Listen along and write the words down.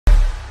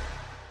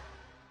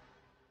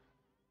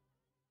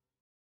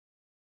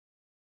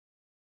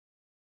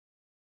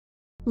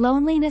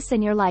Loneliness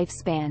and your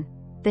lifespan.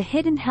 The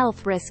hidden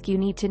health risk you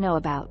need to know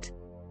about.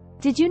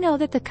 Did you know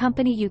that the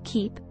company you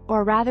keep,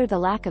 or rather the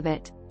lack of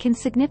it, can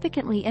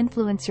significantly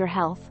influence your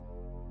health?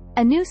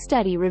 A new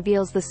study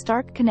reveals the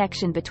stark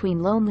connection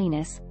between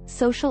loneliness,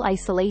 social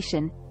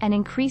isolation, and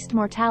increased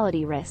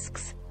mortality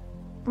risks.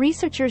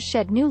 Researchers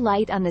shed new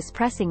light on this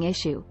pressing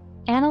issue,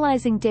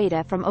 analyzing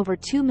data from over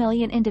 2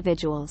 million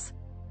individuals.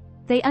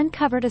 They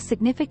uncovered a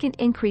significant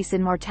increase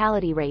in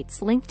mortality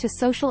rates linked to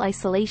social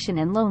isolation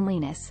and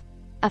loneliness,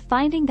 a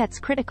finding that's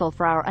critical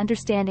for our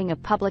understanding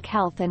of public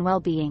health and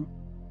well-being.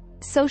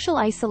 Social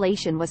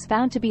isolation was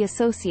found to be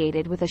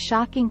associated with a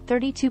shocking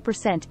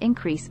 32%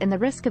 increase in the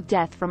risk of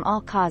death from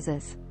all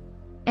causes.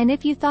 And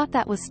if you thought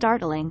that was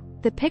startling,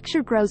 the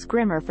picture grows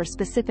grimmer for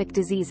specific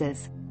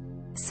diseases.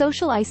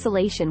 Social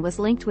isolation was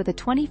linked with a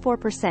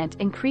 24%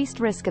 increased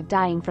risk of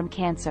dying from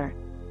cancer.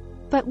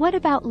 But what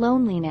about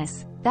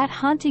loneliness, that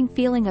haunting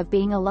feeling of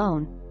being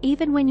alone,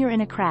 even when you're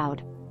in a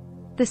crowd?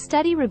 The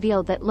study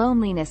revealed that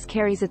loneliness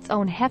carries its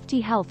own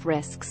hefty health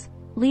risks,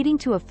 leading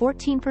to a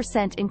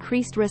 14%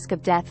 increased risk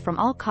of death from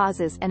all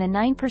causes and a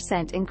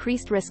 9%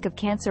 increased risk of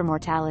cancer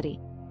mortality.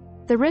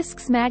 The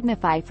risks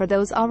magnify for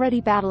those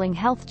already battling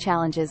health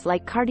challenges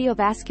like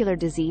cardiovascular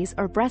disease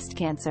or breast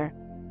cancer.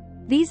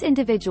 These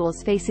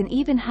individuals face an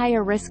even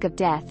higher risk of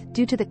death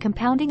due to the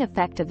compounding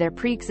effect of their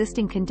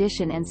pre-existing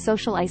condition and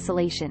social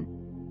isolation.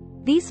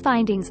 These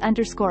findings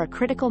underscore a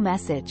critical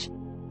message.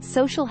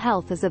 Social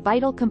health is a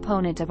vital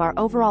component of our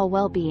overall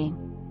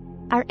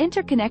well-being. Our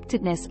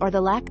interconnectedness, or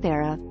the lack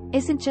thereof,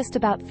 isn't just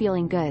about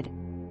feeling good.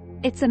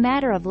 It's a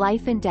matter of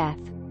life and death.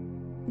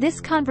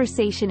 This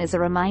conversation is a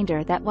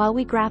reminder that while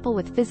we grapple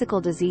with physical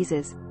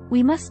diseases,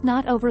 we must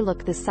not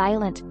overlook the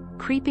silent,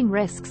 creeping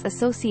risks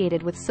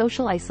associated with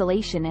social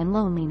isolation and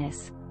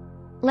loneliness.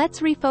 Let's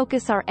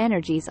refocus our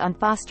energies on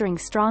fostering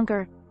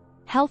stronger,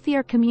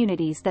 healthier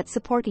communities that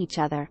support each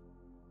other.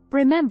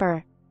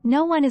 Remember,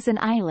 no one is an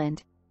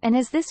island, and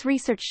as this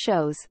research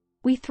shows,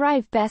 we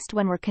thrive best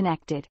when we're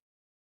connected.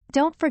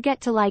 Don't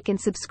forget to like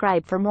and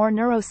subscribe for more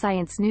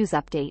neuroscience news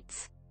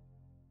updates.